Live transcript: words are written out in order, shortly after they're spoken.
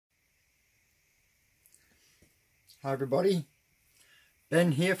Hi everybody,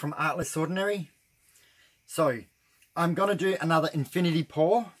 Ben here from Artless Ordinary. So I'm going to do another infinity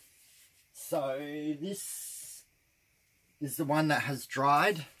pour. So this is the one that has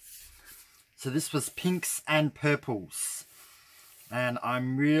dried. So this was pinks and purples, and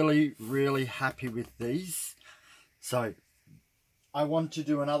I'm really happy with these. So I want to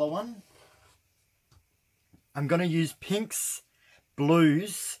do another one. I'm going to use pinks,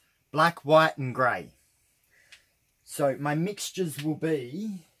 blues, black, white and grey. So my mixtures will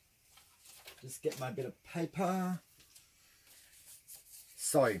be, just get my bit of paper.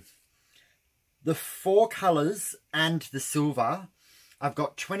 So the four colours and the silver, I've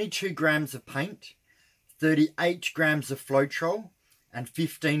got 22 grams of paint, 38 grams of floetrol and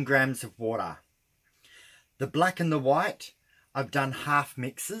 15 grams of water. The black and the white, I've done half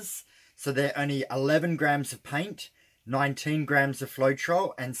mixes, so they're only 11 grams of paint, 19 grams of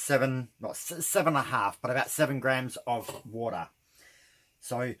floetrol and 7.5, but about 7 grams of water.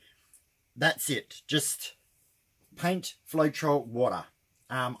 So that's it, just paint, floetrol, water.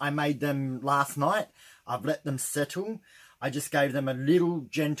 I made them last night. I've let them settle. I just gave them a little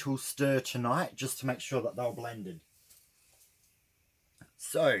gentle stir tonight just to make sure that they were blended.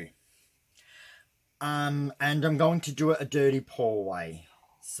 So, and I'm going to do it a dirty pour way.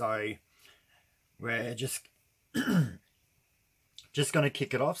 So we're just going to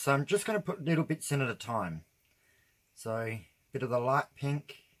kick it off. So I'm just going to put little bits in at a time. So a bit of the light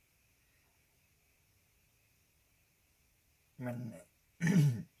pink. And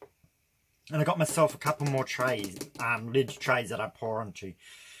I got myself a couple more trays, lid trays that I pour onto,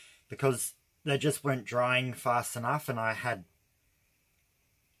 because they just weren't drying fast enough, and I had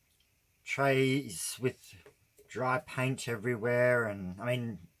trays with dry paint everywhere, and I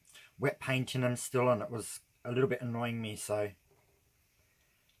mean wet paint in them still, and it was a little bit annoying me, so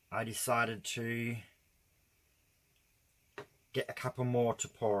I decided to get a couple more to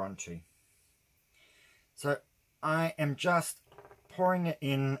pour onto. So I am just pouring it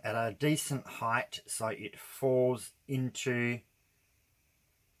in at a decent height so it falls into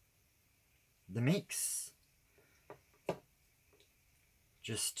the mix.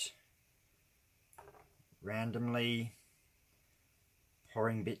 Just randomly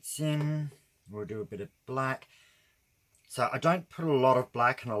pouring bits in. We'll do a bit of black. So I don't put a lot of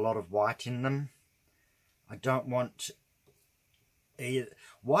black and a lot of white in them. I don't want either.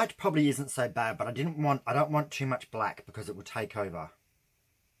 White probably isn't so bad, but I don't want too much black because it will take over.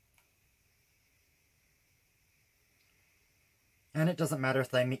 And it doesn't matter if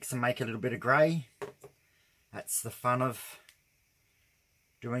they mix and make a little bit of grey. That's the fun of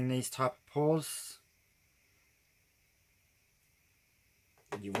doing these type of pours.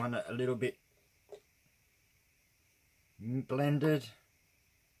 You want it a little bit blended.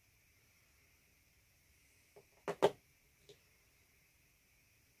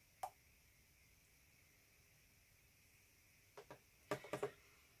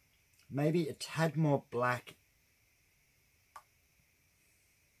 Maybe a tad more black.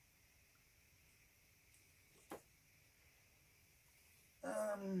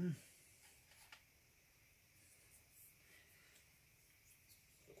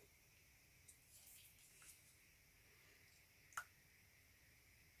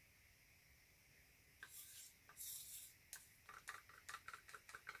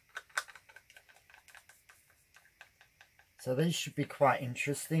 So these should be quite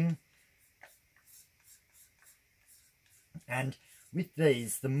interesting. And with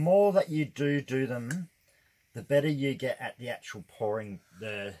these, the more that you do them, the better you get at the actual pouring,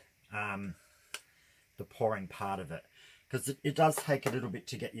 the pouring part of it. Because it does take a little bit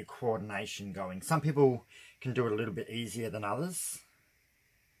to get your coordination going. Some people can do it a little bit easier than others.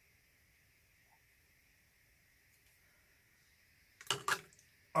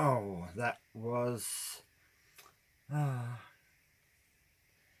 Oh, that was...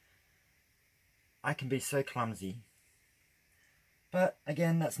 I can be so clumsy. But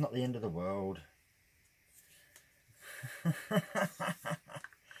again, that's not the end of the world.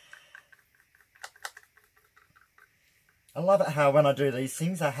 I love it how when I do these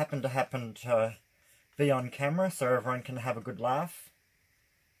things, I happen to be on camera so everyone can have a good laugh.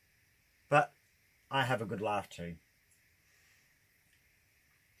 But I have a good laugh too.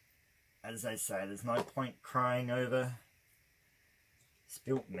 As they say, there's no point crying over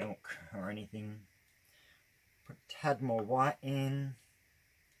spilt milk or anything. Put a tad more white in,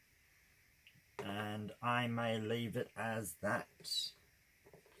 and I may leave it as that.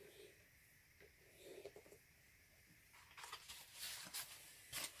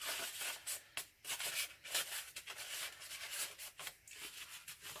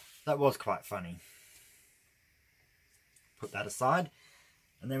 That was quite funny. put that aside.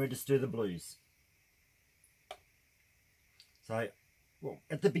 And then we just do the blues. So, well,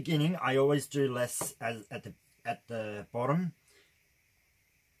 at the beginning, I always do less as at the bottom,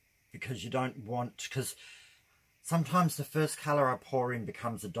 because you don't want, because sometimes the first colour I pour in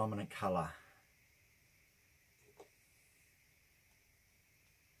becomes a dominant colour.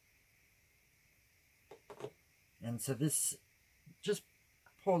 And so this, just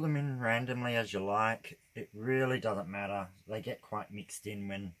pour them in randomly as you like. It really doesn't matter. They get quite mixed in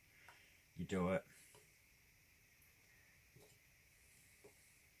when you do it.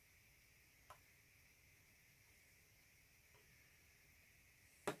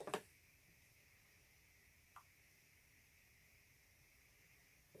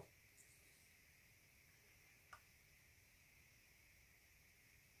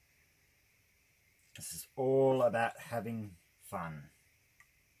 This is all about having fun.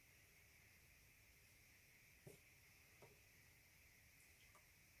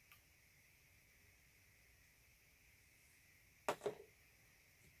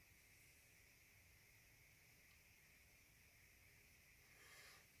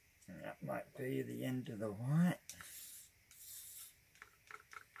 And that might be the end of the white.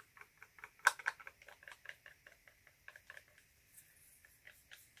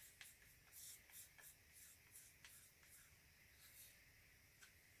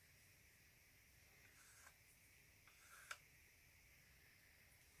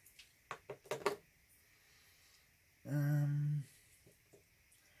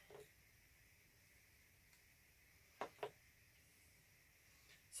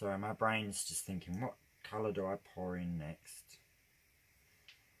 Sorry, my brain's just thinking, what colour do I pour in next?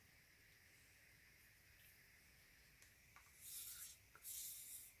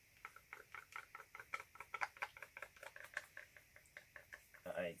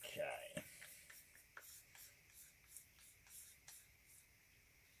 Okay.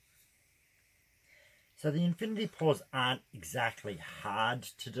 So the infinity pours aren't exactly hard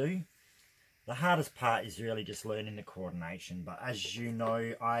to do. The hardest part is really just learning the coordination, but as you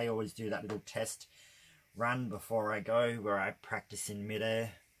know, I always do that little test run before I go where I practice in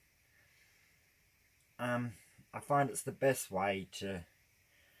midair. I find it's the best way to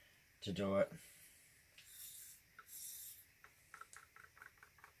do it.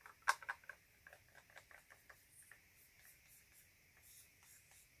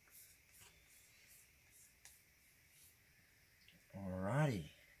 Alrighty.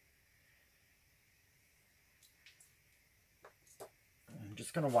 I'm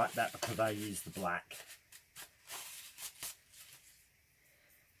just going to wipe that because I use the black.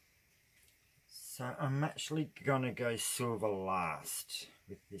 So I'm actually going to go silver last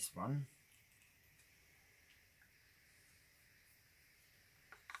with this one.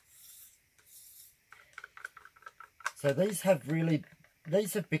 So these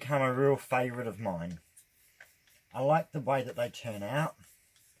have become a real favourite of mine. I like the way that they turn out.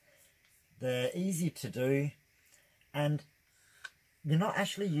 They're easy to do, and you're not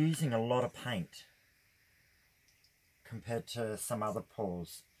actually using a lot of paint compared to some other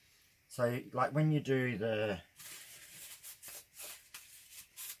pours. So like when you do the,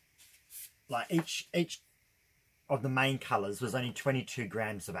 like each of the main colours was only 22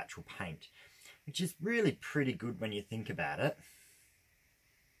 grams of actual paint, which is really pretty good when you think about it.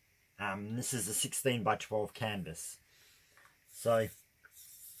 This is a 16 by 12 canvas, so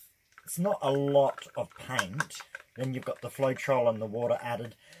it's not a lot of paint. Then you've got the floetrol and the water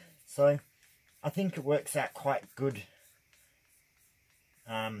added, so I think it works out quite good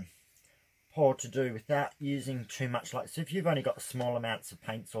pour to do without using too much. Like, so if you've only got small amounts of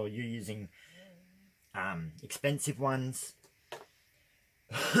paints, or you're using expensive ones,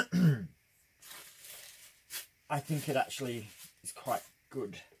 I think it actually is quite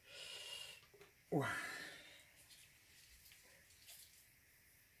good.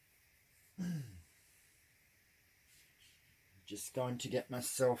 Just going to get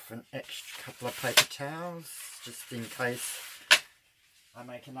myself an extra couple of paper towels, just in case I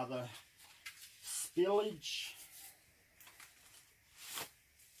make another spillage.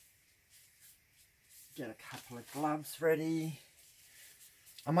 Get a couple of gloves ready.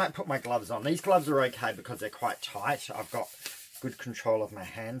 I might put my gloves on. These gloves are okay because they're quite tight. I've got good control of my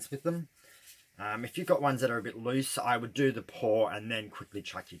hands with them. If you've got ones that are a bit loose, I would do the pour and then quickly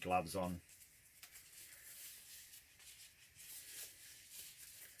chuck your gloves on.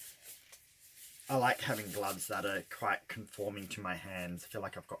 I like having gloves that are quite conforming to my hands. I feel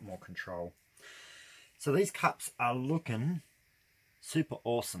like I've got more control. So these cups are looking super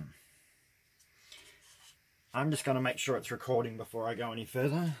awesome. I'm just going to make sure it's recording before I go any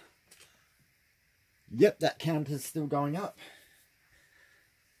further. Yep, that counter's still going up.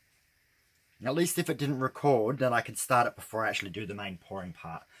 At least if it didn't record, then I could start it before I actually do the main pouring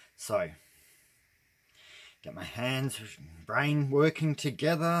part. So, get my hands, brain working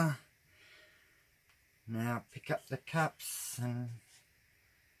together. Now pick up the cups and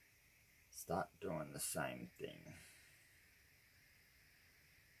start doing the same thing.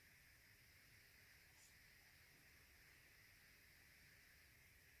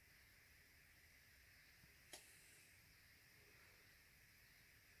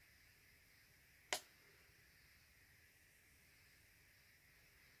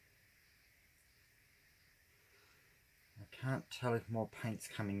 I can't tell if more paint's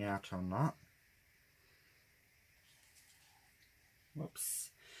coming out or not.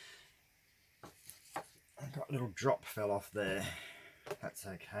 Whoops. I got a little drop fell off there. That's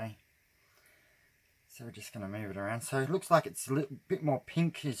okay. So we're just going to move it around. So it looks like it's a little bit more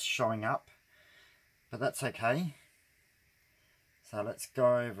pink is showing up, but that's okay. So let's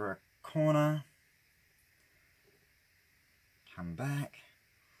go over a corner. Come back.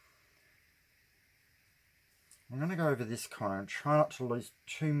 I'm going to go over this corner and try not to lose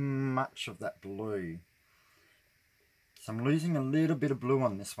too much of that blue. So I'm losing a little bit of blue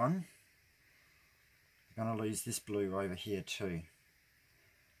on this one. I'm going to lose this blue over here too.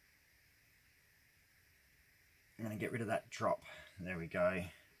 I'm going to get rid of that drop. There we go.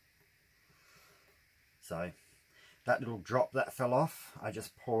 So that little drop that fell off, I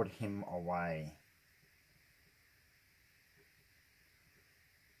just poured him away.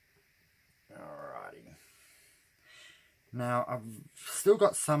 Alrighty. Now I've still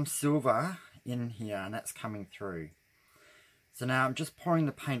got some silver in here and that's coming through. So now I'm just pouring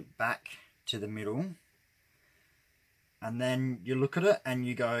the paint back to the middle. And then you look at it and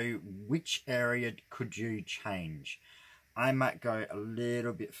you go, which area could you change? I might go a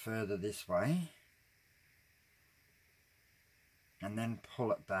little bit further this way. And then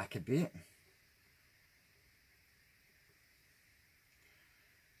pull it back a bit.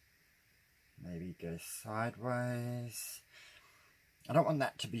 Maybe go sideways. I don't want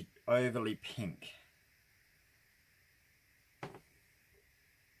that to be overly pink.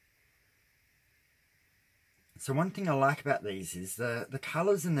 So one thing I like about these is the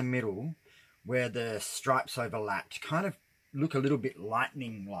colours in the middle where the stripes overlapped kind of look a little bit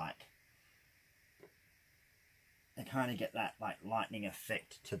lightning-like. They kind of get that like lightning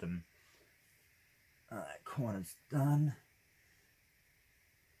effect to them. Alright, corner's done.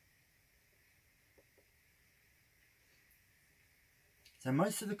 So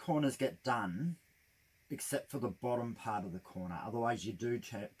most of the corners get done except for the bottom part of the corner. Otherwise you do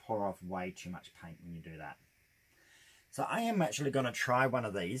pour off way too much paint when you do that. So I am actually going to try one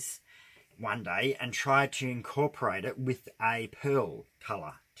of these one day and try to incorporate it with a pearl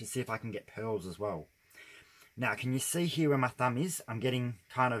colour to see if I can get pearls as well. Now can you see here where my thumb is? I'm getting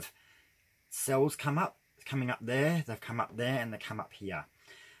kind of cells coming up there, they've come up there and they come up here.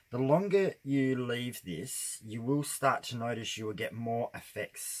 The longer you leave this, you will start to notice you will get more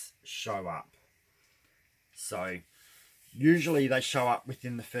effects show up. So usually they show up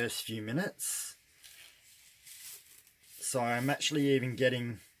within the first few minutes. So I'm actually even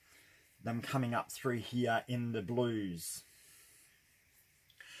getting them coming up through here in the blues.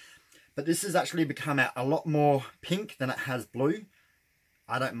 But this has actually become out a lot more pink than it has blue.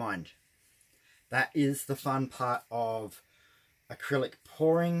 I don't mind. That is the fun part of acrylic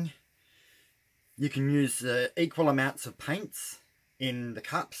pouring. You can use equal amounts of paints in the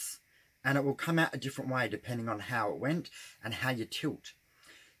cups and it will come out a different way depending on how it went and how you tilt.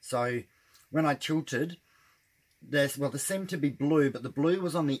 So when I tilted, there seemed to be blue, but the blue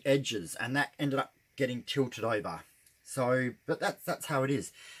was on the edges and that ended up getting tilted over. So, but that's how it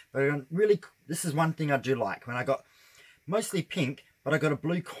is. But really, this is one thing I do like, when I got mostly pink, but I got a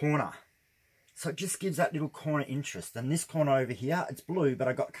blue corner. So it just gives that little corner interest. And this corner over here, it's blue, but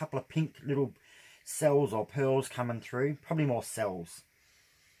I got a couple of pink little cells or pearls coming through, probably more cells.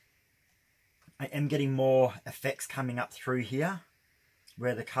 I am getting more effects coming up through here,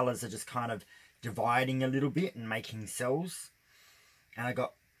 where the colours are just kind of dividing a little bit and making cells. And I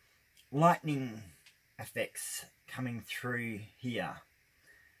got lightning effects coming through here.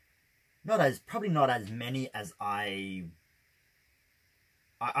 Probably not as many as I'd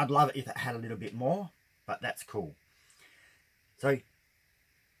love it if it had a little bit more, but that's cool. So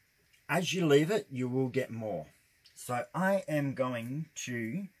as you leave it, you will get more. So I am going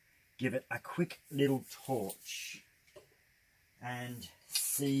to give it a quick little torch and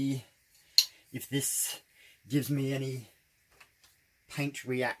see if this gives me any paint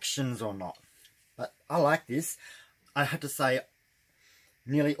reactions or not. But I like this. I have to say,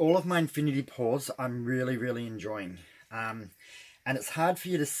 nearly all of my infinity pours I'm really enjoying. And it's hard for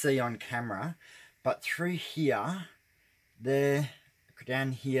you to see on camera, but through here, there,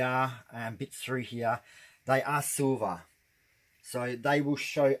 down here, and bits through here, they are silver. So they will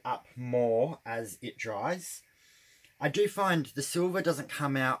show up more as it dries. I do find the silver doesn't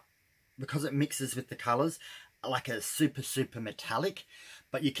come out, because it mixes with the colours, like a super metallic,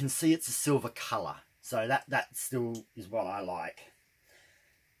 but you can see it's a silver colour. So that still is what I like.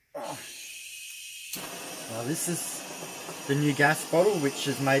 Oh. Now this is the new gas bottle, which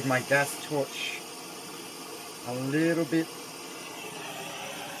has made my gas torch a little bit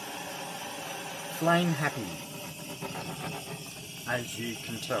flame happy, as you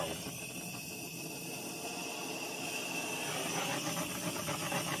can tell.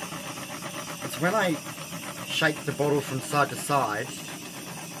 It's when I shake the bottle from side to side,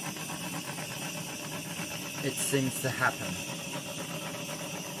 it seems to happen.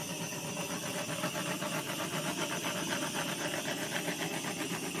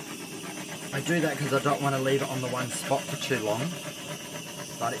 I do that because I don't want to leave it on the one spot for too long,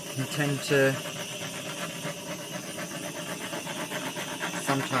 but it can tend to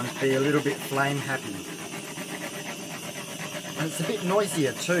sometimes be a little bit flame happy. And it's a bit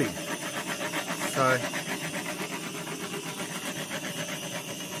noisier too.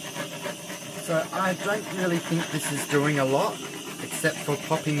 So I don't really think this is doing a lot, except for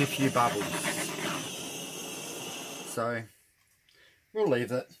popping a few bubbles. So we'll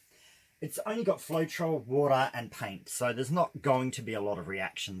leave it. It's only got floetrol, water and paint, so there's not going to be a lot of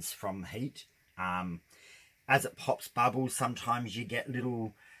reactions from heat. As it pops bubbles, sometimes you get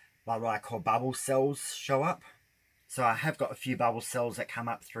little, what I call bubble cells, show up. So I have got a few bubble cells that come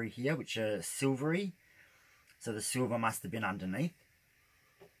up through here, which are silvery. So the silver must have been underneath.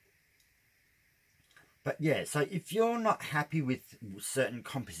 But yeah, so if you're not happy with certain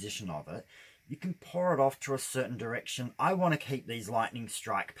composition of it, you can pour it off to a certain direction. I want to keep these lightning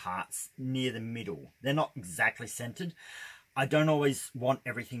strike parts near the middle. They're not exactly centered. I don't always want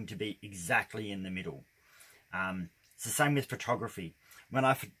everything to be exactly in the middle. It's the same with photography. When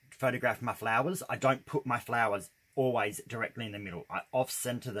I photograph my flowers, I don't put my flowers always directly in the middle. I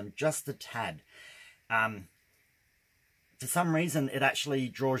off-center them just a tad. For some reason, it actually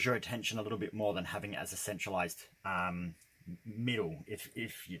draws your attention a little bit more than having it as a centralized middle, if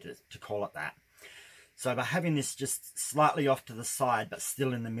you to call it that. So by having this just slightly off to the side, but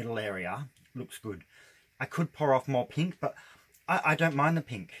still in the middle area, looks good. I could pour off more pink, but I don't mind the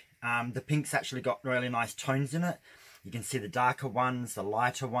pink. The pink's actually got really nice tones in it. You can see the darker ones, the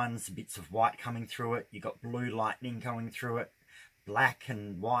lighter ones, bits of white coming through it. You've got blue lightning going through it, black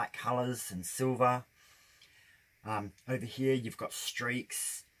and white colours and silver. Over here you've got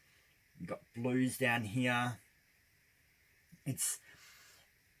streaks, you've got blues down here.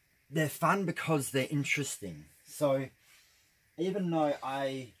 They're fun because they're interesting. So even though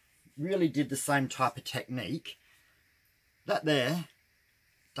I really did the same type of technique, that there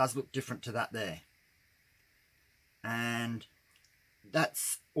does look different to that there. And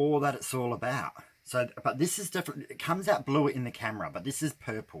that's all that it's all about. So, but this is different. It comes out blue in the camera, but this is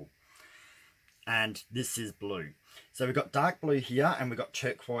purple. And this is blue. So we've got dark blue here, and we've got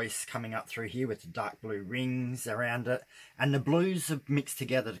turquoise coming up through here with the dark blue rings around it. And the blues are mixed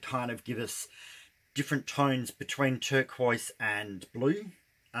together to kind of give us different tones between turquoise and blue,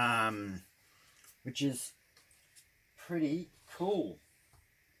 which is pretty cool.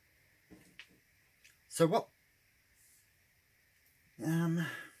 So what...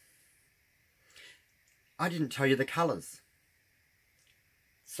 I didn't tell you the colours.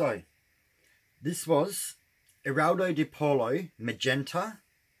 So, this was Eraldo di Paulo, magenta,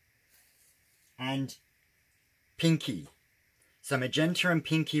 and pinky. So magenta and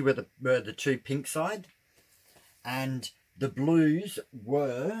pinky were the two pink side, and the blues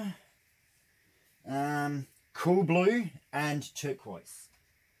were cool blue and turquoise.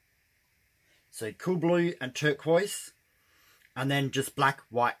 So cool blue and turquoise, and then just black,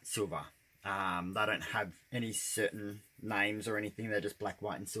 white, silver. They don't have any certain names or anything, they're just black,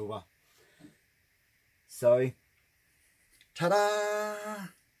 white and silver. So, ta-da!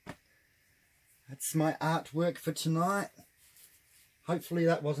 That's my artwork for tonight. Hopefully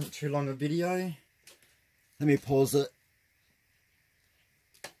that wasn't too long a video. Let me pause it.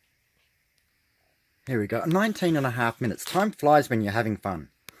 Here we go, 19.5 minutes. Time flies when you're having fun.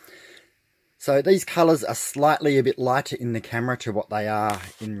 So these colours are slightly a bit lighter in the camera to what they are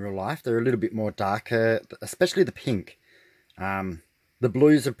in real life. They're a little bit more darker, especially the pink. The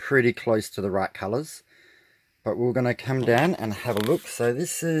blues are pretty close to the right colours. But we're going to come down and have a look. So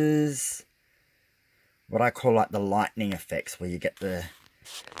this is what I call like the lightning effects, where you get the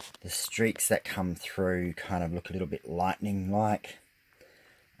the streaks that come through kind of look a little bit lightning-like.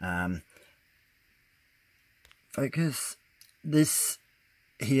 Focus. This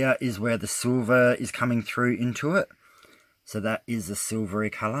here is where the silver is coming through into it. So that is a silvery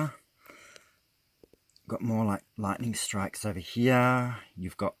colour. Got more like lightning strikes over here.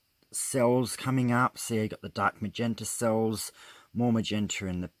 You've got cells coming up. See, you've got the dark magenta cells, more magenta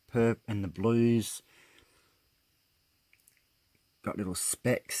in the purple and the blues. Got little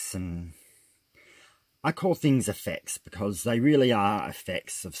specks, and I call things effects because they really are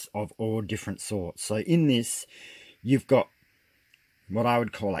effects of all different sorts. So in this, you've got what I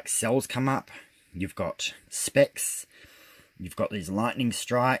would call like cells come up. You've got specks. You've got these lightning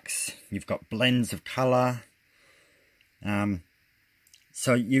strikes. You've got blends of colour.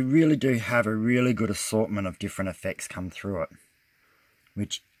 So you really do have a really good assortment of different effects come through it,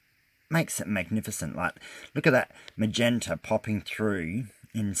 which makes it magnificent. Like, look at that magenta popping through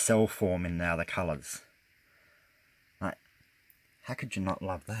in cell form in now the colours. Like, how could you not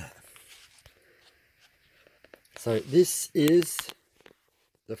love that? So this is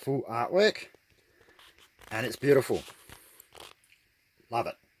the full artwork, and it's beautiful. Love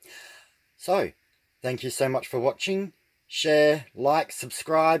it. So, thank you so much for watching. Share, like,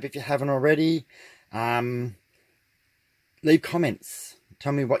 subscribe if you haven't already. Leave comments.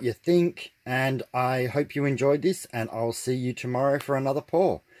 Tell me what you think, and I hope you enjoyed this, and I'll see you tomorrow for another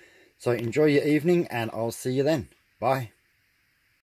pour. So enjoy your evening, and I'll see you then. Bye.